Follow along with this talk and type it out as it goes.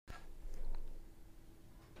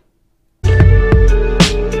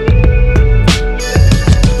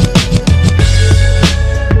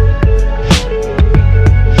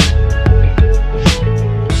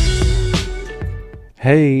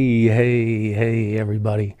Hey,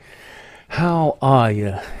 everybody. How are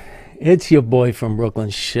you? It's your boy from Brooklyn,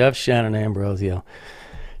 Chef Shannon Ambrosio.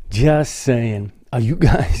 Just saying, are you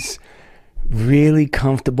guys really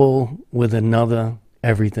comfortable with another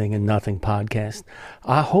Everything and Nothing podcast?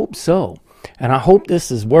 I hope so. And I hope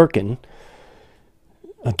this is working.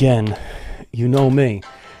 Again, you know me.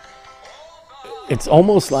 It's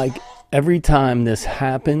almost like every time this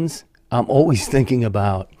happens, I'm always thinking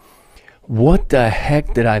about, what the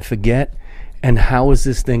heck did I forget, and how is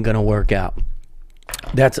this thing going to work out?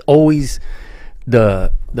 That's always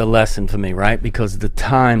the lesson for me, right? Because the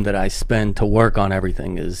time that I spend to work on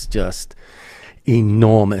everything is just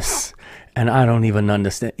enormous, and I don't even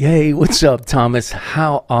understand. Hey, what's up, Thomas?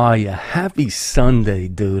 How are you? Happy Sunday,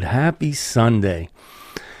 dude. Happy Sunday.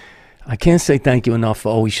 I can't say thank you enough for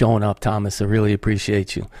always showing up, Thomas. I really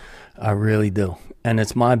appreciate you. I really do. And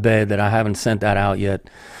it's my bad that I haven't sent that out yet.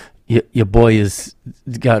 Your boy has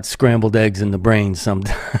got scrambled eggs in the brain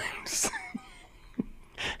sometimes.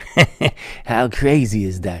 How crazy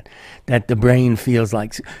is that? That the brain feels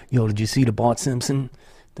like, yo, did you see the Bart Simpson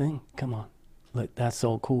thing? Come on. Look, that's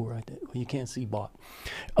so cool right there. Well, you can't see Bart.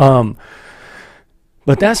 But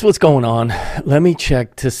that's what's going on. Let me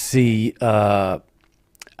check to see how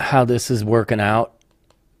this is working out.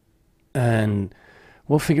 And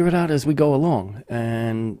we'll figure it out as we go along.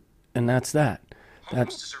 And that's that.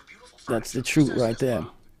 That's the truth right there.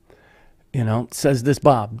 You know, says this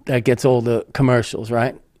Bob that gets all the commercials,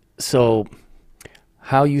 right? So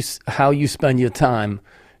how you spend your time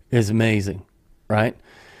is amazing, right?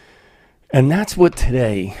 And that's what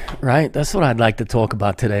today, right? That's what I'd like to talk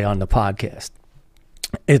about today on the podcast.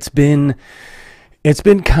 It's been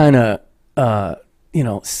kind of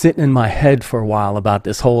sitting in my head for a while about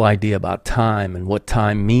this whole idea about time and what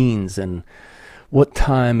time means and what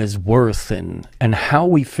time is worth, and how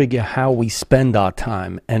we figure how we spend our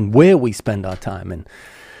time and where we spend our time and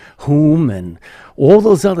whom and all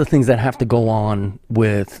those other things that have to go on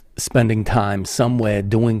with spending time somewhere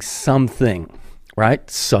doing something, right?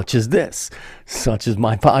 Such as this, such as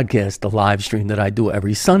my podcast, the live stream that I do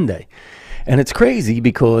every Sunday. And it's crazy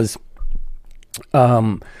because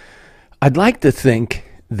I'd like to think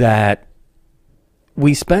that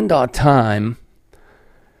we spend our time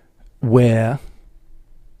where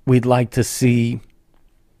we'd like to see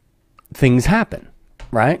things happen,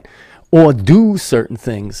 right? Or do certain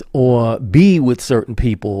things, or be with certain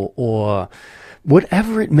people, or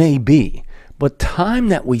whatever it may be. But time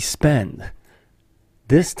that we spend,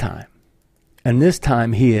 this time, and this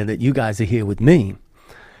time here that you guys are here with me,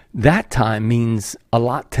 that time means a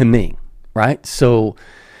lot to me, right? So,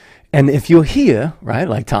 and if you're here, right,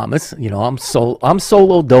 like Thomas, you know, I'm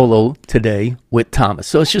solo dolo today with Thomas.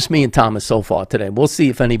 So it's just me and Thomas so far today. We'll see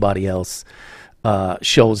if anybody else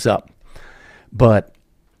shows up. But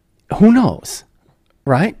who knows,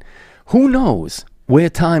 right? Who knows where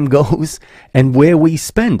time goes and where we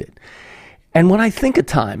spend it? And when I think of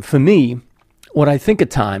time, for me,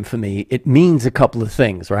 it means a couple of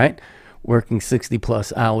things, right? Working 60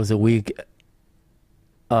 plus hours a week,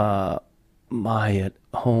 my at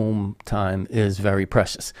home time is very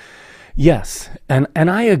precious. Yes, and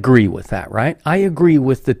I agree with that, right? I agree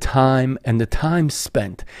with the time and the time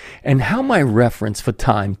spent and how my reference for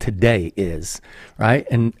time today is, right?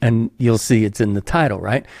 And you'll see it's in the title,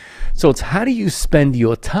 right? So it's how do you spend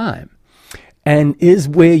your time? And is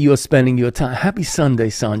where you're spending your time, happy Sunday,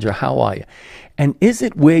 Sandra, how are you? And is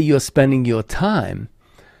it where you're spending your time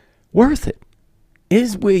worth it?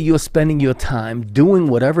 Is where you're spending your time doing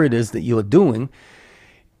whatever it is that you're doing,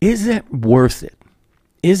 is it worth it?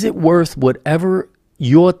 Is it worth whatever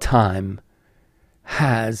your time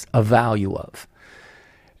has a value of?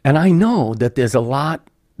 And I know that there's a lot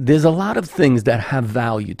of things that have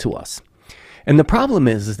value to us. And the problem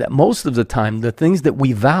is that most of the time, the things that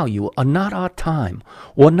we value are not our time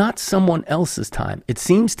or not someone else's time. It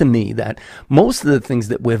seems to me that most of the things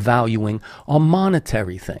that we're valuing are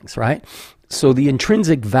monetary things, right? So the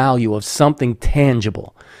intrinsic value of something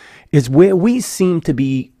tangible is where we seem to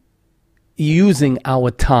be using our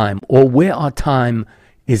time, or where our time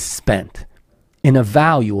is spent in a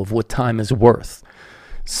value of what time is worth.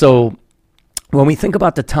 So when we think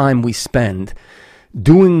about the time we spend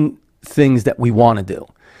doing things that we want to do,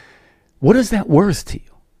 what is that worth to you?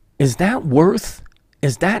 Does that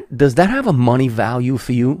have a money value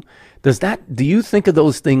for you? Do you think of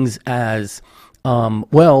those things as,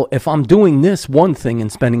 well, if I'm doing this one thing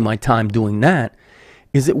and spending my time doing that,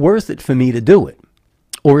 is it worth it for me to do it?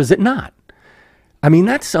 Or is it not? I mean,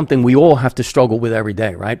 that's something we all have to struggle with every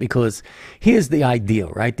day, right? Because here's the ideal,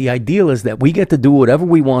 right? The ideal is that we get to do whatever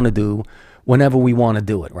we want to do whenever we want to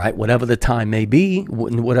do it, right? Whatever the time may be,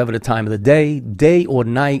 whatever the time of the day or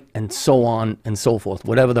night, and so on and so forth,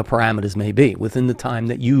 whatever the parameters may be within the time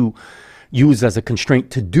that you use as a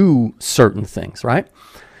constraint to do certain things, right?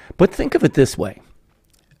 But think of it this way,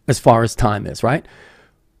 as far as time is, right?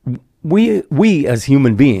 We as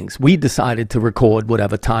human beings, we decided to record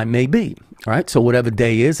whatever time may be, right? So whatever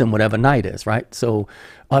day is and whatever night is, right? So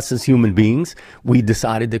us as human beings, we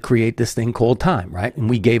decided to create this thing called time, right? And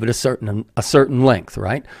we gave it a certain length,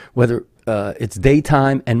 right? Whether it's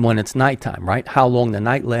daytime and when it's nighttime, right? How long the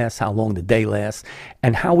night lasts, how long the day lasts,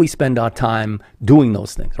 and how we spend our time doing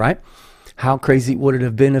those things, right? How crazy would it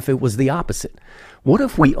have been if it was the opposite? What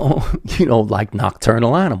if we, like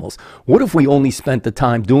nocturnal animals, what if we only spent the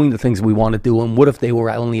time doing the things we want to do, and what if they were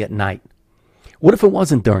only at night? What if it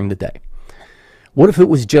wasn't during the day? What if it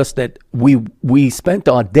was just that we spent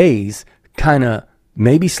our days kind of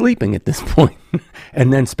maybe sleeping at this point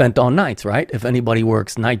and then spent our nights, right? If anybody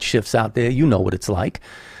works night shifts out there, you know what it's like.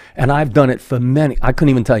 And I've done it for I couldn't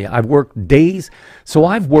even tell you. I've worked days. So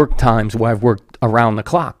I've worked times where I've worked around the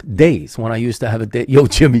clock, days, when I used to have a day. Yo,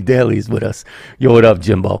 Jimmy Daly's with us. Yo, what up,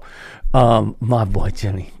 Jimbo? My boy,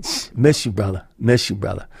 Jimmy. Miss you, brother. Miss you,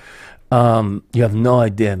 brother. You have no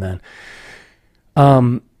idea, man.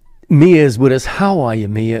 Mia is with us. How are you,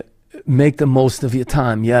 Mia? Make the most of your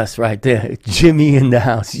time. Yes, right there. Jimmy in the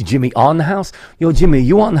house. Jimmy on the house? Yo, Jimmy,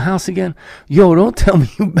 you on the house again? Yo, don't tell me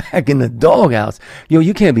you back in the doghouse. Yo,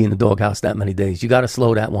 you can't be in the doghouse that many days. You got to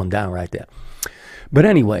slow that one down right there. But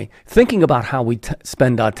anyway, thinking about how we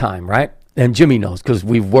spend our time, right? And Jimmy knows because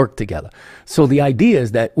we've worked together. So the idea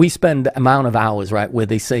is that we spend the amount of hours, right, where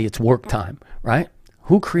they say it's work time, right?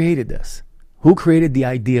 Who created this? Who created the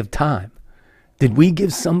idea of time? Did we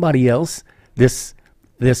give somebody else this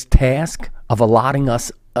task of allotting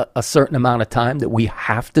us a certain amount of time that we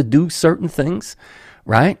have to do certain things,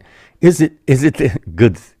 right? Is it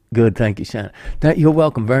good? Thank you, Shannon. You're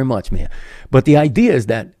welcome very much, Mia. But the idea is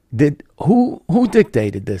that who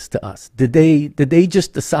dictated this to us? Did they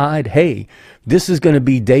just decide, hey, this is going to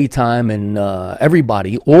be daytime, and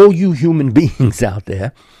everybody, all you human beings out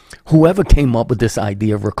there, whoever came up with this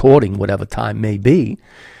idea of recording whatever time may be,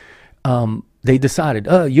 they decided,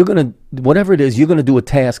 you're going to, whatever it is, you're going to do a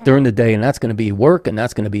task during the day, and that's going to be work, and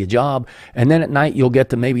that's going to be a job. And then at night, you'll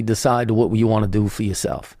get to maybe decide what you want to do for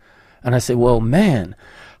yourself. And I say, well, man,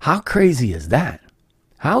 how crazy is that?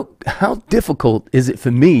 How difficult is it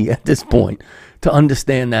for me at this point to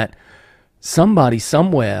understand that somebody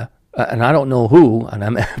somewhere, and I don't know who, and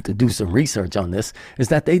I'm going to have to do some research on this, is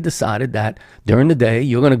that they decided that during the day,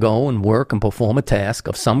 you're going to go and work and perform a task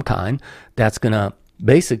of some kind that's going to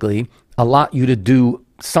basically allot you to do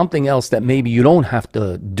something else that maybe you don't have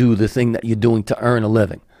to do the thing that you're doing to earn a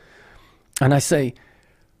living. And I say,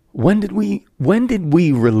 when did we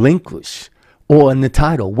relinquish, or in the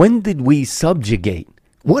title, when did we subjugate?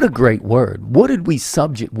 What a great word. When did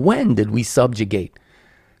we subjugate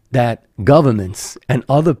that governments and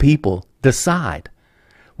other people decide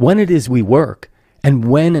when it is we work and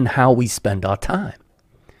when and how we spend our time?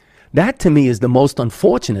 That to me is the most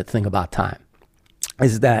unfortunate thing about time,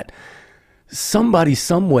 is that somebody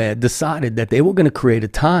somewhere decided that they were going to create a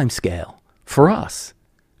time scale for us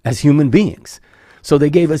as human beings. So they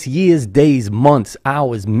gave us years, days, months,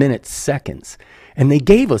 hours, minutes, seconds. And they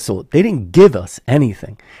gave us all. They didn't give us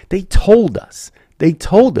anything. They told us. They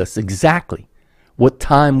told us exactly what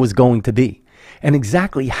time was going to be and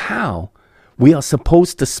exactly how we are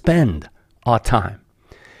supposed to spend our time.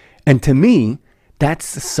 And to me,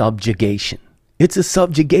 that's the subjugation. It's a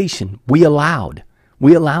subjugation. We allowed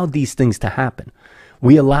these things to happen.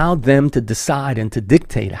 We allowed them to decide and to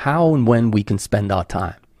dictate how and when we can spend our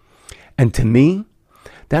time. And to me,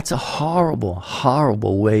 that's a horrible,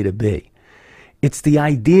 horrible way to be. It's the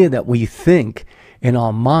idea that we think in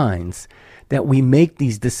our minds that we make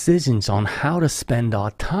these decisions on how to spend our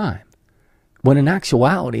time. When in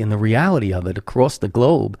actuality, and the reality of it across the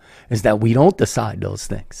globe, is that we don't decide those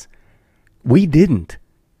things. We didn't,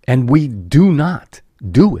 and we do not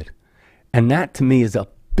do it. And that to me is a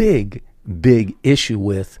big, big issue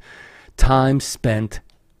with time spent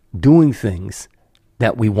doing things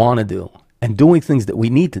that we want to do and doing things that we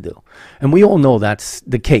need to do. And we all know that's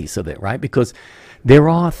the case of it, right? Because there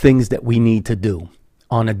are things that we need to do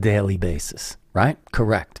on a daily basis, right?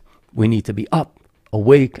 Correct. We need to be up,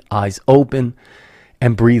 awake, eyes open,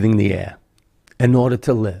 and breathing the air in order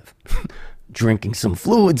to live. Drinking some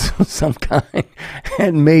fluids of some kind,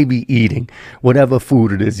 and maybe eating whatever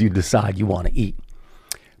food it is you decide you want to eat.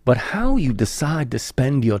 But how you decide to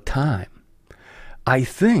spend your time, I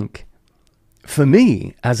think, for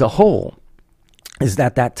me as a whole, is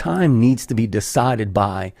that time needs to be decided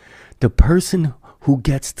by the person who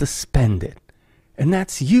gets to spend it. And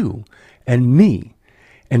that's you and me,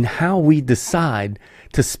 and how we decide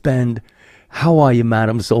to spend. How are you,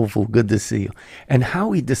 Madam Soulful? Good to see you. And how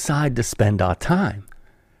we decide to spend our time.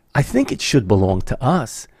 I think it should belong to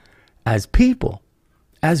us as people,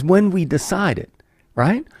 as when we decide it,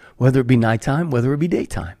 right? Whether it be nighttime, whether it be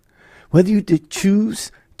daytime. Whether you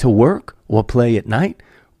choose to work or play at night,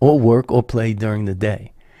 or work or play during the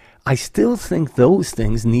day. I still think those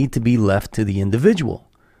things need to be left to the individual.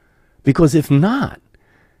 Because if we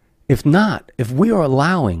are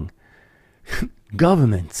allowing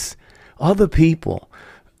governments, other people,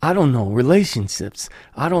 I don't know, relationships,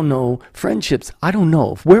 I don't know, friendships, I don't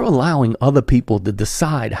know, if we're allowing other people to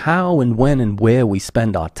decide how and when and where we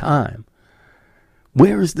spend our time,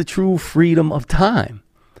 where is the true freedom of time?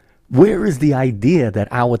 Where is the idea that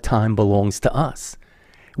our time belongs to us?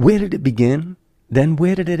 Where did it begin? Then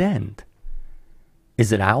where did it end?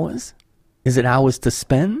 Is it ours? Is it ours to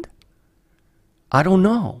spend? I don't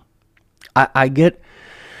know. I get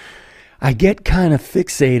kind of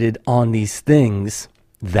fixated on these things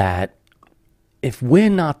that if we're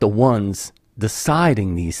not the ones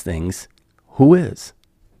deciding these things, who is?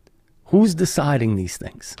 Who's deciding these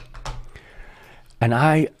things? And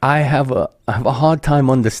I have a hard time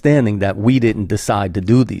understanding that we didn't decide to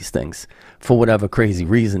do these things for whatever crazy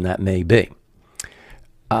reason that may be.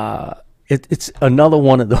 It's another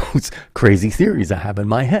one of those crazy theories I have in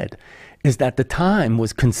my head, is that the time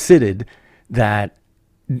was considered that,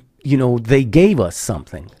 they gave us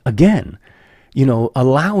something. Again,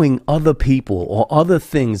 allowing other people or other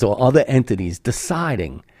things or other entities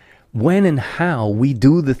deciding when and how we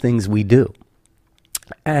do the things we do.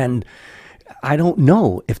 And I don't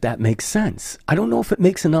know if that makes sense. I don't know if it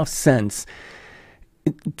makes enough sense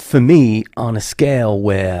for me on a scale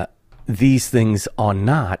where these things are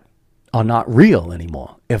not real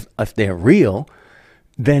anymore. If they're real,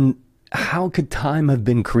 then how could time have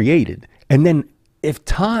been created? And then if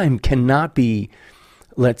time cannot be,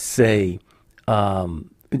 let's say, how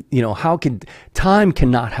could time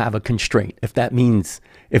cannot have a constraint? If that makes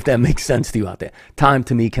sense to you out there, time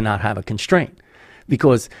to me cannot have a constraint,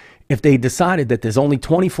 because if they decided that there's only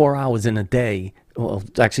 24 hours in a day, well,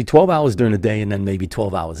 actually 12 hours during the day and then maybe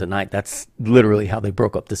 12 hours at night. That's literally how they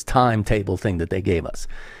broke up this timetable thing that they gave us.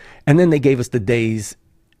 And then they gave us the days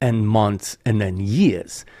and months and then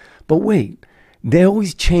years. But wait, they're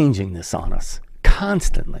always changing this on us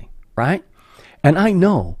constantly, right? And I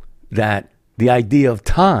know that the idea of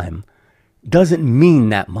time doesn't mean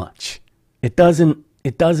that much. It doesn't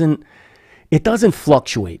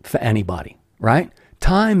fluctuate for anybody, right?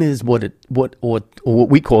 Time is what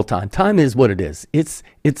we call time. Time is what it is. It's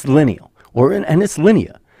linear, and it's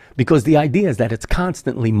linear because the idea is that it's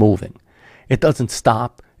constantly moving. It doesn't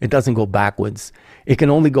stop. It doesn't go backwards. It can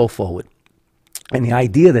only go forward. And the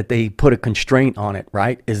idea that they put a constraint on it,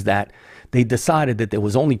 right, is that they decided that there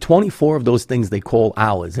was only 24 of those things they call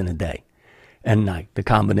hours in a day and night, the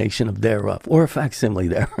combination of thereof, or a facsimile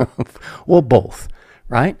thereof, or both,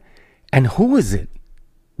 right? And who is it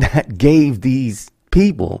that gave these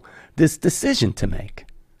people this decision to make,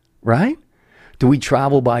 right? Do we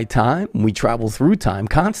travel by time? We travel through time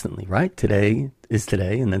constantly, right? Today is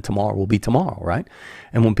today, and then tomorrow will be tomorrow, right?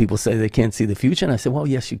 And when people say they can't see the future, and I say, well,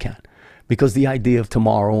 yes, you can. Because the idea of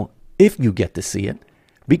tomorrow, if you get to see it,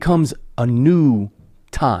 becomes a new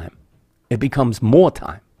time. It becomes more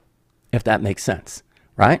time, if that makes sense,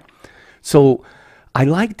 right? So I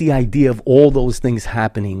like the idea of all those things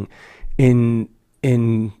happening in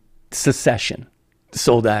succession,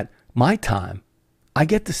 so that my time, I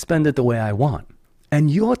get to spend it the way I want. And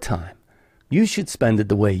your time, you should spend it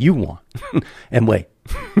the way you want. And wait,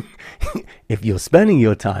 if you're spending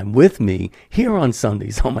your time with me here on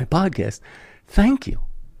Sundays on my podcast, thank you.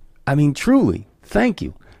 I mean, truly, thank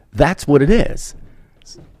you. That's what it is.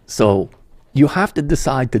 So you have to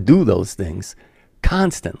decide to do those things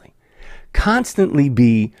constantly. Constantly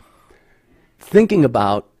be thinking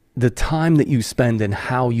about the time that you spend and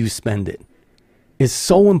how you spend it is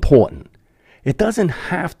so important. It doesn't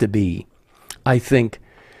have to be, I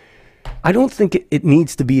don't think it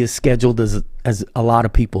needs to be as scheduled as a lot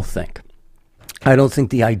of people think. I don't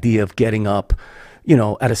think the idea of getting up,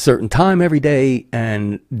 at a certain time every day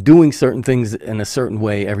and doing certain things in a certain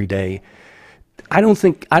way every day, I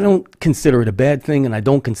don't consider it a bad thing, and I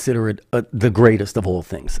don't consider it the greatest of all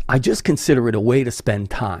things. I just consider it a way to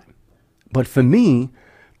spend time. But for me,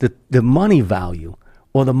 the money value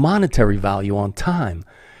or the monetary value on time,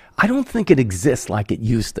 I don't think it exists like it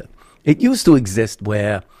used to. It used to exist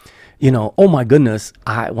where, oh my goodness,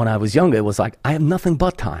 when I was younger, it was like, I have nothing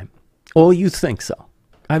but time. Oh, you think so?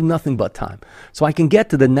 I have nothing but time. So I can get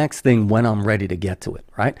to the next thing when I'm ready to get to it,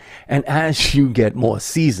 right? And as you get more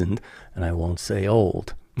seasoned, and I won't say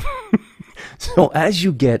old, so as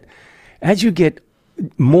you get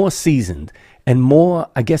more seasoned and more,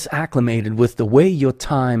 I guess, acclimated with the way your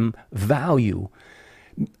time value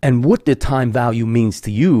and what the time value means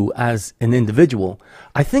to you as an individual,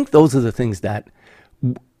 I think those are the things that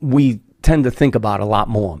we tend to think about a lot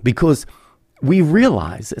more, because we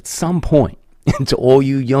realize at some point, and to all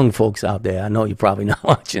you young folks out there, I know you're probably not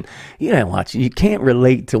watching, you ain't watching, you can't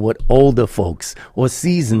relate to what older folks or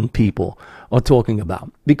seasoned people are talking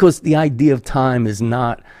about, because the idea of time is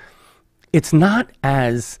not, it's not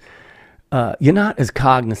as, you're not as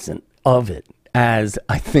cognizant of it as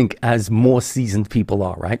I think as more seasoned people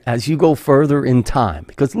are, right? As you go further in time,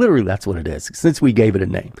 because literally that's what it is, since we gave it a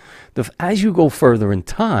name. As you go further in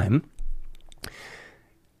time,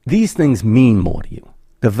 these things mean more to you.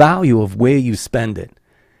 The value of where you spend it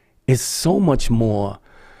is so much more,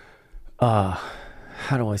 how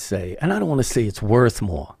do I say? And I don't want to say it's worth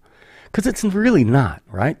more, because it's really not,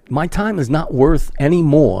 right? My time is not worth any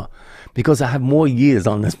more because I have more years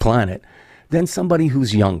on this planet than somebody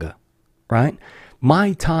who's younger, right?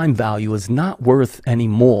 My time value is not worth any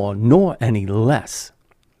more nor any less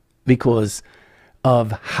because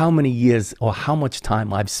of how many years or how much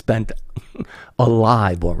time I've spent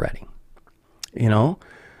alive already, you know?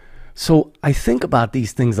 So I think about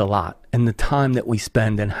these things a lot, and the time that we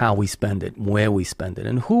spend and how we spend it, where we spend it,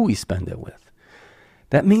 and who we spend it with.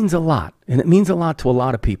 That means a lot, and it means a lot to a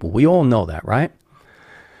lot of people. We all know that, right?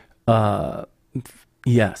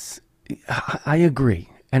 Yes, I agree.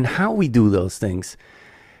 And how we do those things,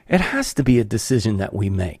 it has to be a decision that we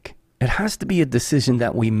make. It has to be a decision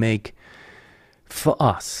that we make for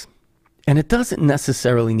us. And it doesn't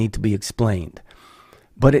necessarily need to be explained,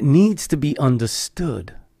 but it needs to be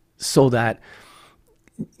understood so that,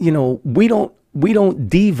 you know, we don't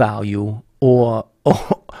devalue or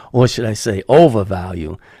should I say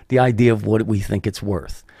overvalue the idea of what we think it's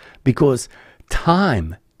worth, because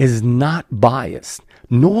time is not biased,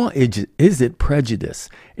 nor is it prejudice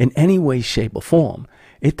in any way, shape, or form.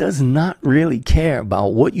 It does not really care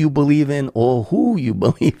about what you believe in or who you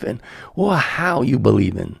believe in or how you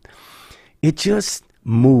believe in. It just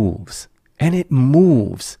moves, and it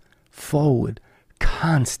moves forward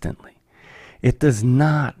constantly. It does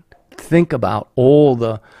not think about all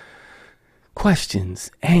the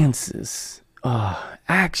questions, answers,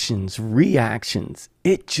 actions, reactions.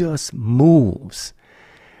 It just moves.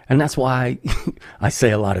 And that's why I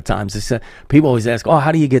say a lot of times, people always ask, oh,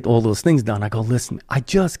 how do you get all those things done? I go, listen, I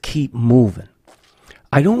just keep moving.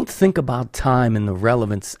 I don't think about time in the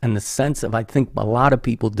relevance and the sense of, I think a lot of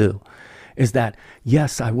people do, is that,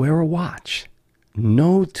 yes, I wear a watch.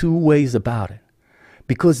 No two ways about it.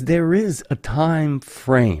 Because there is a time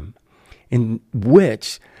frame in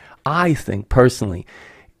which I think personally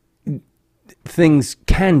things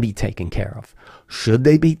can be taken care of. Should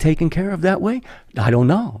they be taken care of that way? I don't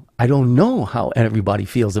know. I don't know how everybody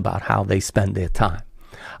feels about how they spend their time.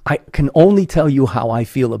 I can only tell you how I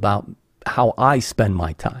feel about how I spend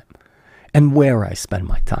my time and where I spend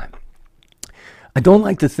my time. I don't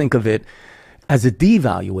like to think of it as a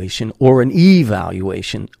devaluation or an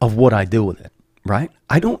evaluation of what I do with it, right?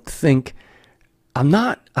 I don't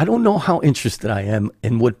know how interested I am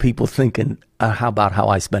in what people think about how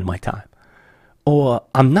I spend my time. Or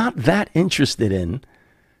I'm not that interested in,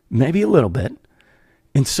 maybe a little bit,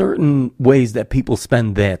 in certain ways that people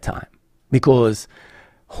spend their time. Because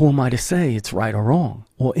who am I to say it's right or wrong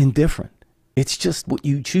or indifferent? It's just what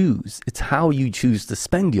you choose. It's how you choose to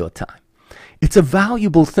spend your time. It's a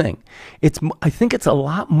valuable thing. I think it's a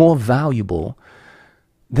lot more valuable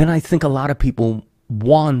than I think a lot of people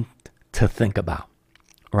want to think about.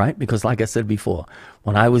 Right? Because like I said before,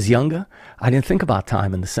 when I was younger, I didn't think about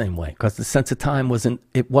time in the same way, because the sense of time wasn't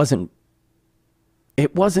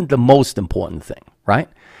the most important thing, right?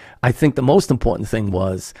 I think the most important thing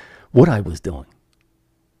was what I was doing,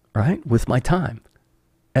 right? With my time.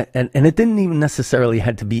 And it didn't even necessarily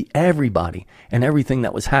had to be everybody and everything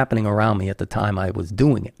that was happening around me at the time I was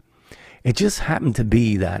doing it. It just happened to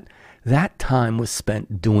be that time was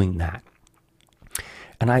spent doing that.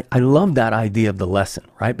 And I love that idea of the lesson,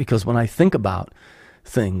 right? Because when I think about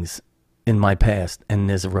things in my past and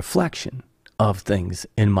there's a reflection of things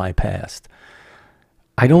in my past,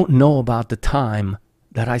 I don't know about the time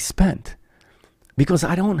that I spent because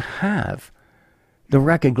I don't have the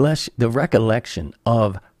recollection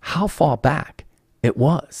of how far back it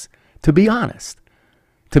was. To be honest,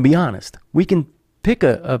 we can pick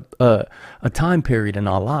a time period in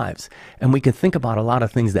our lives and we can think about a lot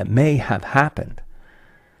of things that may have happened.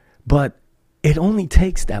 But It only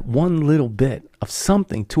takes that one little bit of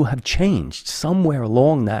something to have changed somewhere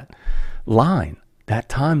along that line, that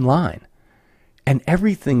timeline. And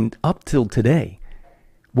everything up till today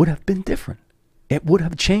would have been different. It would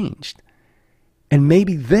have changed. And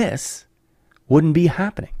maybe this wouldn't be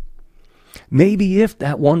happening. Maybe if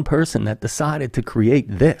that one person that decided to create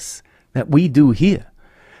this that we do here,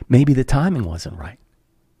 maybe the timing wasn't right.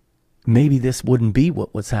 Maybe this wouldn't be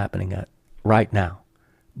what was happening right now.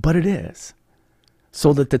 But it is.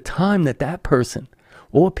 So that the time that that person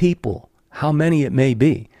or people, how many it may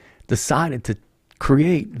be, decided to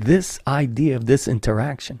create this idea of this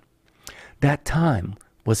interaction, that time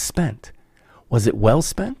was spent. Was it well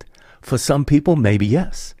spent? For some people, maybe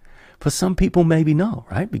yes. For some people, maybe no,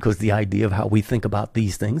 right? Because the idea of how we think about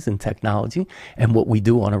these things in technology and what we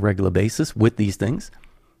do on a regular basis with these things,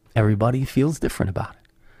 everybody feels different about it.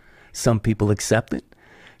 Some people accept it.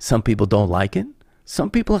 Some people don't like it. Some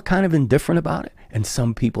people are kind of indifferent about it. And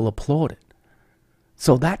some people applaud it.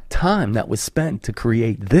 So that time that was spent to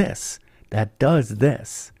create this, that does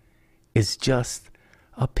this, is just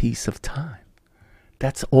a piece of time.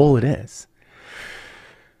 That's all it is.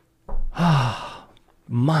 Ah,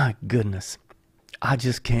 my goodness. I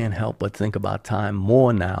just can't help but think about time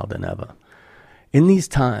more now than ever. In these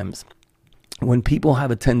times, when people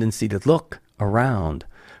have a tendency to look around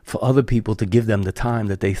for other people to give them the time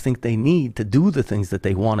that they think they need to do the things that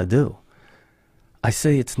they want to do, I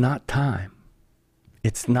say it's not time.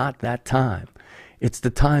 It's not that time. It's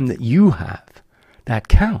the time that you have that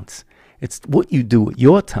counts. It's what you do with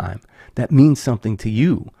your time that means something to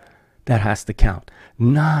you that has to count,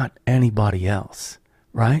 not anybody else,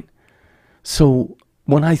 right? So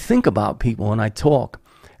when I think about people and I talk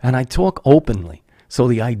openly, so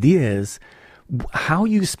the idea is how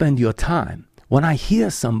you spend your time. When I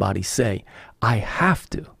hear somebody say, I have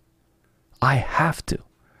to,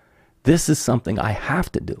 this is something I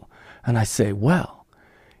have to do. And I say, well,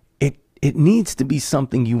 it needs to be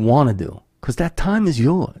something you want to do because that time is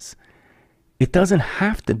yours. It doesn't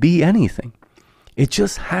have to be anything. It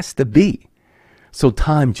just has to be. So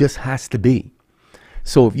time just has to be.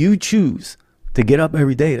 So if you choose to get up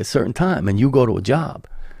every day at a certain time and you go to a job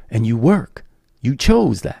and you work, you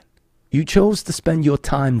chose that. You chose to spend your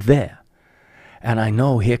time there. And I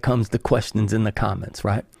know here comes the questions in the comments,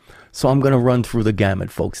 right? So I'm going to run through the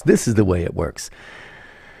gamut, folks. This is the way it works.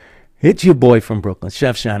 It's your boy from Brooklyn,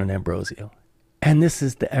 Chef Shannon Ambrosio. And this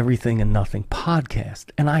is the Everything and Nothing podcast.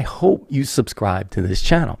 And I hope you subscribe to this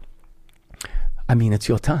channel. I mean, it's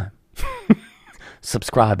your time.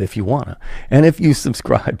 Subscribe if you want to. And if you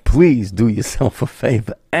subscribe, please do yourself a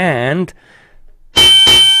favor and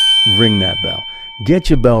ring that bell. Get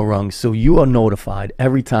your bell rung so you are notified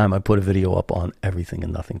every time I put a video up on Everything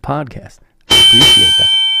and Nothing podcast. I appreciate that.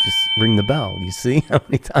 Just ring the bell. You see how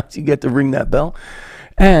many times you get to ring that bell?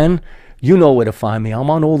 And you know where to find me.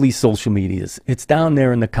 I'm on all these social medias. It's down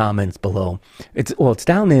there in the comments below. It's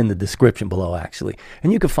down there in the description below, actually.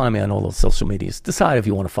 And you can find me on all those social medias. Decide if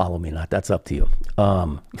you want to follow me or not. That's up to you.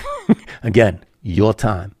 Again, your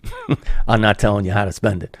time. I'm not telling you how to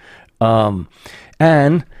spend it.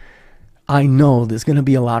 And I know there's going to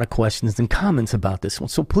be a lot of questions and comments about this one.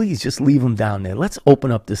 So please just leave them down there. Let's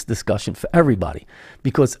open up this discussion for everybody.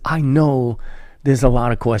 Because I know there's a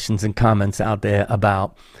lot of questions and comments out there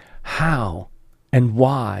about how and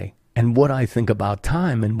why and what I think about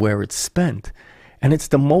time and where it's spent. And it's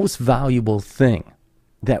the most valuable thing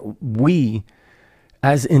that we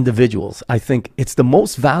as individuals, I think it's the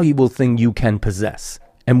most valuable thing you can possess.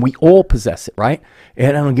 And we all possess it, right?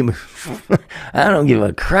 And I don't give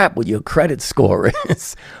a crap what your credit score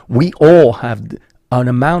is. We all have an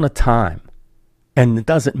amount of time. And it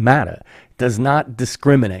doesn't matter. It does not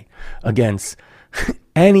discriminate against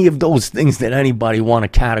any of those things that anybody want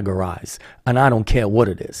to categorize. And I don't care what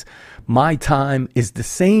it is. My time is the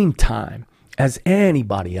same time as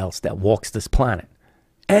anybody else that walks this planet.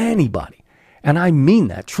 Anybody. And I mean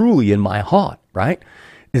that truly in my heart, right?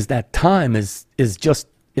 Is that time is just,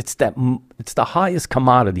 it's the highest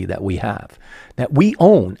commodity that we have, that we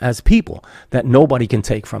own as people, that nobody can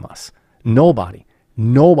take from us. Nobody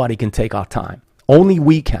can take our time. Only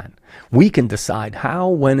we can. We can decide how,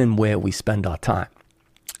 when, and where we spend our time.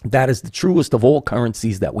 That is the truest of all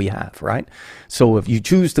currencies that we have, right? So if you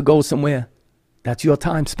choose to go somewhere, that's your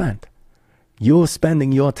time spent. You're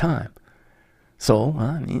spending your time. So,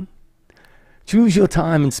 I mean, choose your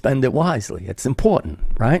time and spend it wisely. It's important,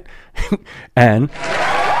 right? And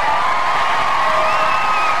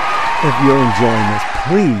if you're enjoying this,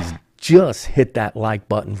 please just hit that like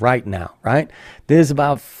button right now, right? There's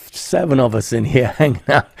about 7 of us in here hanging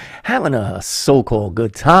out, having a so-called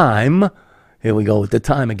good time. Here we go with the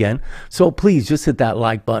time again. So please just hit that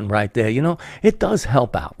like button right there. You know, it does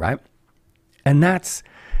help out, right? And that's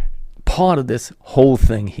part of this whole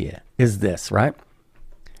thing here is this, right?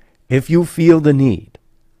 If you feel the need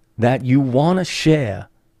that you want to share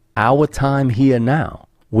our time here now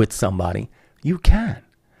with somebody, you can.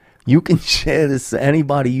 You can share this to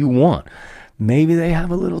anybody you want. Maybe they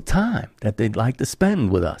have a little time that they'd like to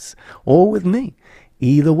spend with us or with me.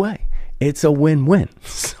 Either way, it's a win-win.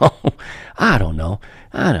 So, I don't know.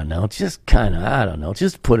 Just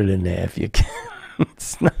just put it in there if you can.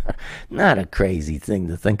 It's not a crazy thing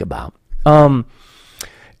to think about. And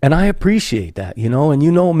I appreciate that, you know, and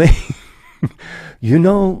you know me, you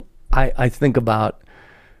know, I think about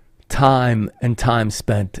time and time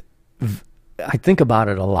spent. I think about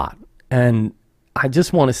it a lot. And I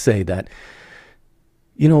just want to say that,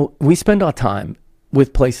 you know, we spend our time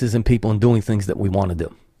with places and people and doing things that we want to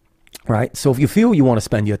do, right? So if you feel you want to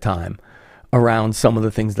spend your time around some of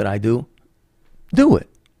the things that I do it.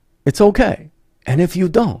 It's okay. And if you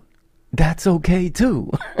don't, that's okay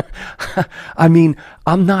too. I mean,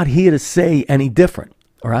 I'm not here to say any different,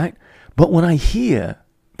 all right? But when I hear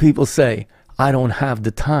people say, I don't have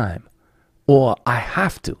the time, or I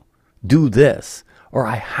have to do this, or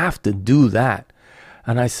I have to do that,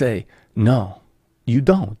 and I say, no, you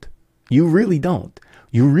don't. You really don't.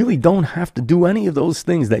 You really don't have to do any of those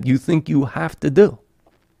things that you think you have to do.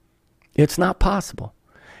 It's not possible.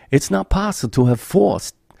 It's not possible to have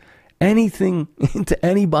forced anything into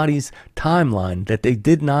anybody's timeline that they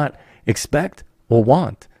did not expect or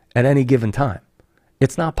want at any given time.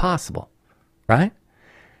 It's not possible, right?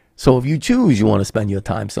 So if you choose you want to spend your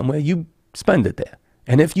time somewhere, you spend it there.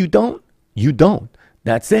 And if you don't, you don't.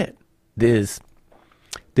 That's it. There's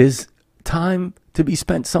time to be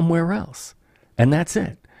spent somewhere else. And that's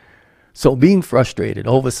it. So being frustrated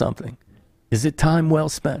over something, is it time well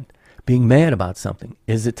spent? Being mad about something,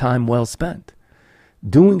 is it time well spent?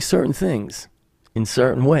 Doing certain things in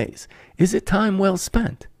certain ways, is it time well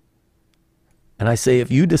spent? And I say, if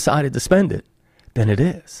you decided to spend it, then it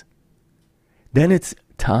is. Then it's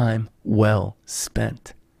time well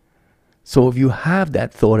spent. So if you have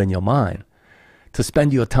that thought in your mind to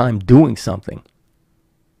spend your time doing something,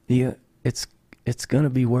 it's going to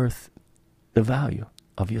be worth the value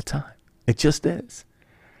of your time. It just is.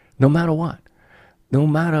 No matter what. No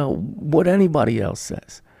matter what anybody else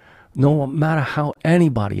says. No matter how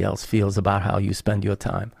anybody else feels about how you spend your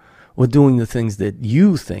time or doing the things that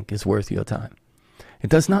you think is worth your time. It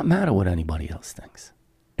does not matter what anybody else thinks.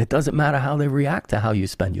 It doesn't matter how they react to how you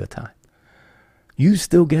spend your time. You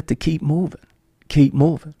still get to keep moving. Keep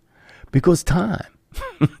moving. Because time,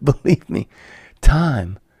 believe me,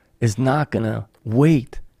 time is not going to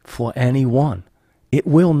wait for anyone. It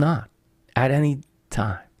will not at any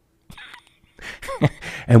time.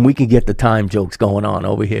 And we can get the time jokes going on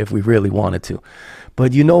over here if we really wanted to.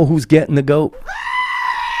 But you know who's getting the goat?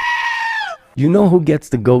 You know who gets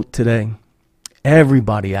the goat today?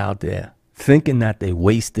 Everybody out there thinking that they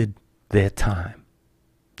wasted their time.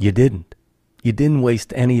 You didn't. You didn't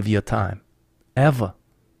waste any of your time. Ever.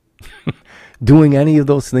 Doing any of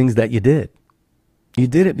those things that you did. You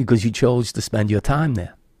did it because you chose to spend your time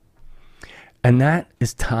there. And that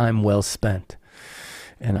is time well spent.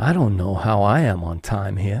 And I don't know how I am on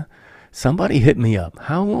time here. Somebody hit me up.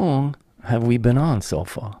 How long have we been on so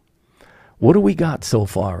far? What do we got so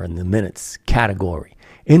far in the minutes category?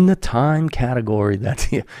 In the time category that's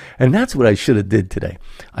here. And that's what I should have did today.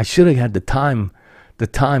 I should have had the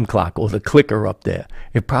time clock or the clicker up there.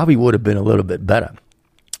 It probably would have been a little bit better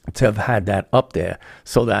to have had that up there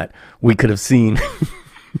so that we could have seen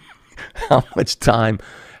how much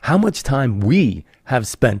time we have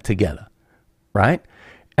spent together, right?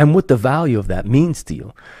 And what the value of that means to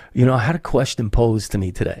you. You know, I had a question posed to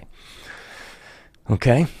me today.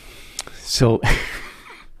 Okay? So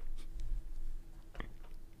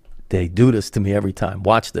they do this to me every time.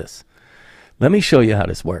 Watch this. Let me show you how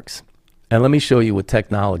this works. And let me show you what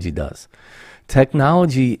technology does.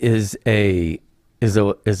 Technology is a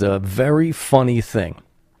very funny thing.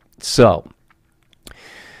 So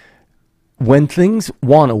when things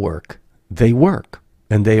want to work, they work.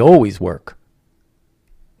 And they always work.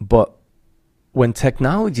 But when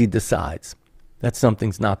technology decides that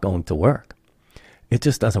something's not going to work, it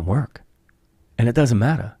just doesn't work. And it doesn't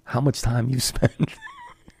matter how much time you spend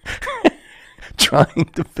trying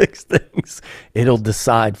to fix things. It'll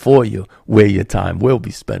decide for you where your time will be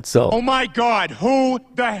spent. So, oh my God, who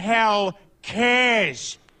the hell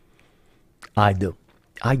cares? I do.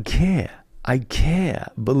 I care. I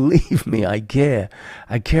care. Believe me, I care.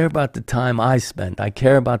 I care about the time I spent. I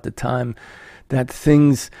care about the time that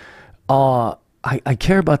things are I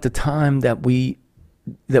care about the time that we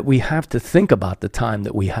have to think about the time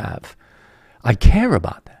that we have. I care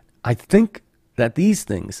about that. I think that these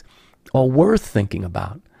things are worth thinking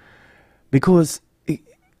about, because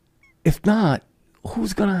if not,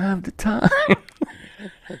 who's going to have the time?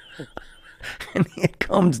 And here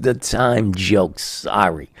comes the time joke.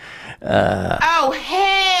 Sorry. Oh,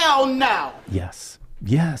 hell no. Yes.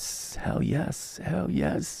 Yes. Hell yes. Hell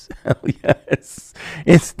yes. Hell yes.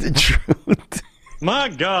 It's the truth. My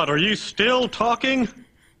God, are you still talking?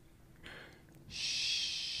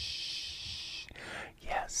 Shh.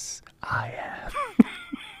 Yes, I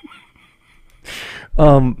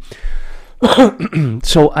am.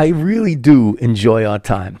 So I really do enjoy our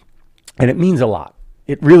time, and it means a lot.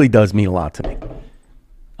 It really does mean a lot to me.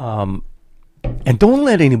 And don't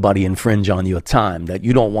let anybody infringe on your time that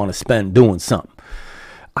you don't want to spend doing something.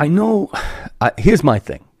 I know, here's my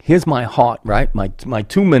thing. Here's my heart, right? My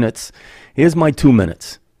 2 minutes. Here's my 2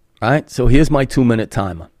 minutes, right? So here's my 2-minute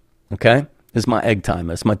timer, okay? This is my egg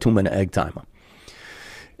timer. It's my 2-minute egg timer.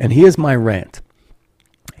 And here's my rant.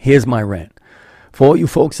 Here's my rant. For all you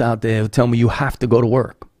folks out there who tell me you have to go to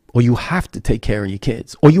work, or you have to take care of your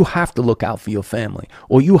kids, or you have to look out for your family,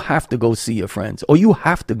 or you have to go see your friends, or you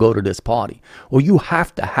have to go to this party, or you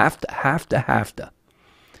have to.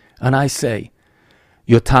 And I say,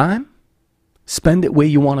 your time, spend it where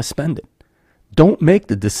you want to spend it. Don't make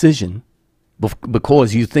the decision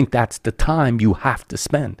because you think that's the time you have to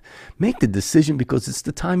spend. Make the decision because it's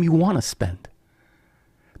the time you want to spend.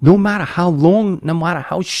 No matter how long, no matter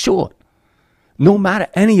how short. No matter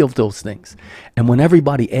any of those things. And when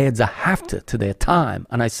everybody adds a have to their time,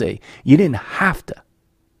 and I say, you didn't have to.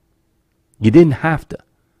 You didn't have to.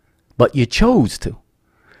 But you chose to.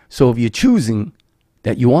 So if you're choosing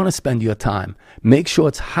that you want to spend your time, make sure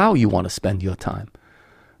it's how you want to spend your time.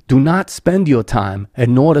 Do not spend your time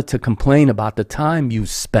in order to complain about the time you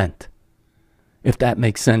spent. If that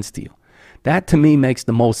makes sense to you. That to me makes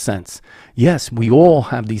the most sense. Yes, we all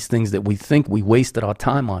have these things that we think we wasted our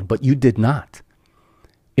time on, but you did not.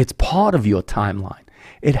 It's part of your timeline.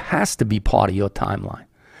 It has to be part of your timeline.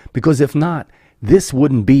 Because if not, this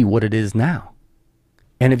wouldn't be what it is now.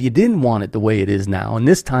 And if you didn't want it the way it is now, and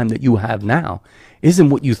this time that you have now isn't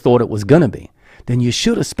what you thought it was going to be, then you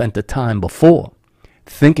should have spent the time before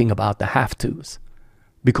thinking about the have-tos.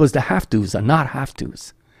 Because the have-tos are not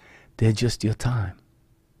have-tos. They're just your time.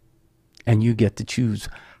 And you get to choose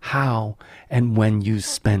how and when you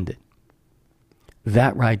spend it.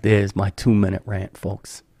 That right there is my 2-minute rant,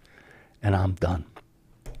 folks. And I'm done.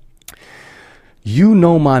 You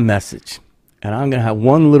know my message. And I'm going to have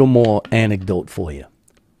one little more anecdote for you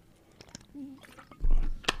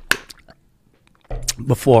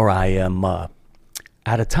before I am out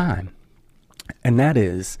of time. And that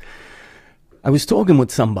is, I was talking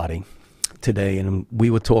with somebody today, and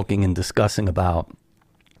we were talking and discussing about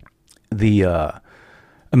the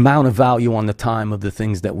amount of value on the time of the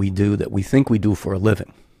things that we do that we think we do for a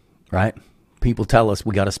living, right? People tell us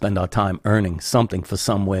we got to spend our time earning something for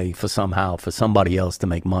some way, for somehow, for somebody else to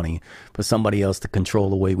make money, for somebody else to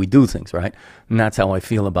control the way we do things, right? And that's how I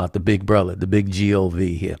feel about the big brother, the big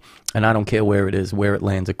GOV here. And I don't care where it is, where it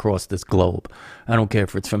lands across this globe. I don't care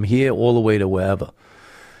if it's from here all the way to wherever.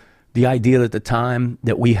 The idea that the time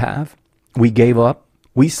that we have, we gave up,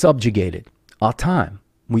 we subjugated our time.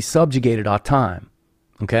 We subjugated our time,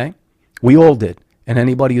 okay? We all did. And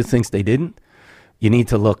anybody who thinks they didn't, you need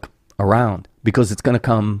to look around, because it's going to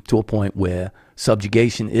come to a point where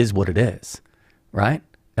subjugation is what it is, right?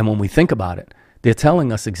 And when we think about it, they're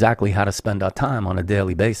telling us exactly how to spend our time on a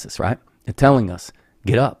daily basis, right? They're telling us,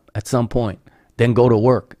 get up at some point, then go to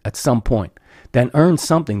work at some point, then earn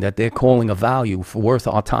something that they're calling a value for worth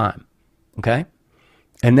our time, okay?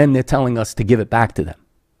 And then they're telling us to give it back to them.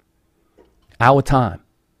 Our time.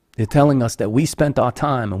 They're telling us that we spent our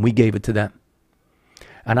time and we gave it to them.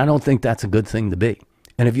 And I don't think that's a good thing to be.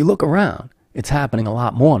 And if you look around, it's happening a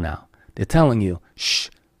lot more now. They're telling you, shh,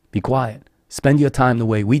 be quiet. Spend your time the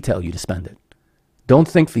way we tell you to spend it. Don't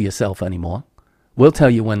think for yourself anymore. We'll tell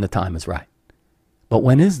you when the time is right. But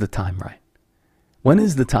when is the time right? When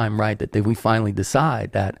is the time right that we finally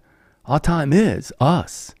decide that our time is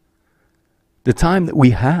us? The time that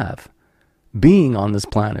we have being on this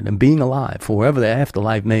planet and being alive for wherever the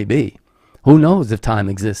afterlife may be. Who knows if time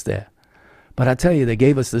exists there? But I tell you, they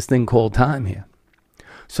gave us this thing called time here.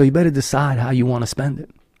 So you better decide how you want to spend it.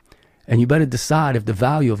 And you better decide if the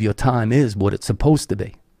value of your time is what it's supposed to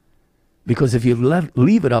be. Because if you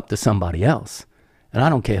leave it up to somebody else, and I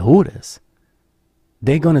don't care who it is,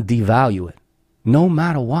 they're going to devalue it, no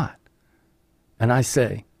matter what. And I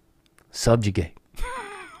say, subjugate.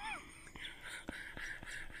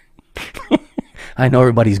 I know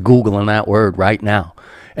everybody's Googling that word right now.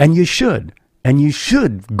 And you should. And you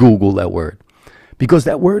should Google that word. Because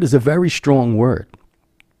that word is a very strong word.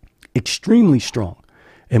 Extremely strong.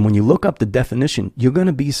 And when you look up the definition, you're going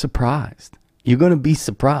to be surprised. You're going to be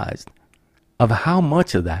surprised of how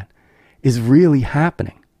much of that is really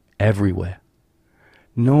happening everywhere.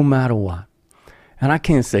 No matter what. And I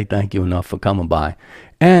can't say thank you enough for coming by.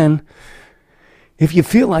 And if you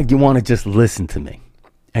feel like you want to just listen to me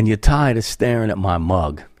and you're tired of staring at my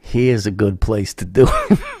mug, here's a good place to do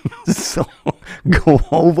it. So go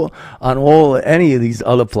over on any of these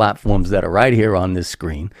other platforms that are right here on this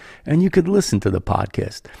screen, and you could listen to the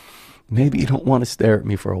podcast. Maybe you don't want to stare at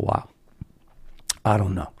me for a while. I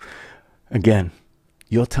don't know. Again,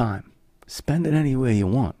 your time. Spend it anywhere you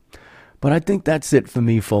want. But I think that's it for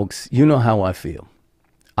me, folks. You know how I feel.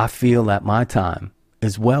 I feel that my time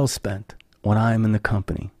is well spent when I am in the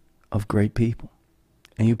company of great people.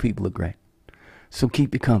 And you people are great. So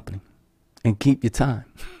keep your company and keep your time.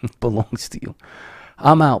 It belongs to you.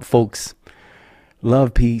 I'm out, folks.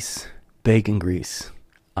 Love, peace, bacon grease.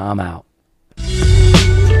 I'm out.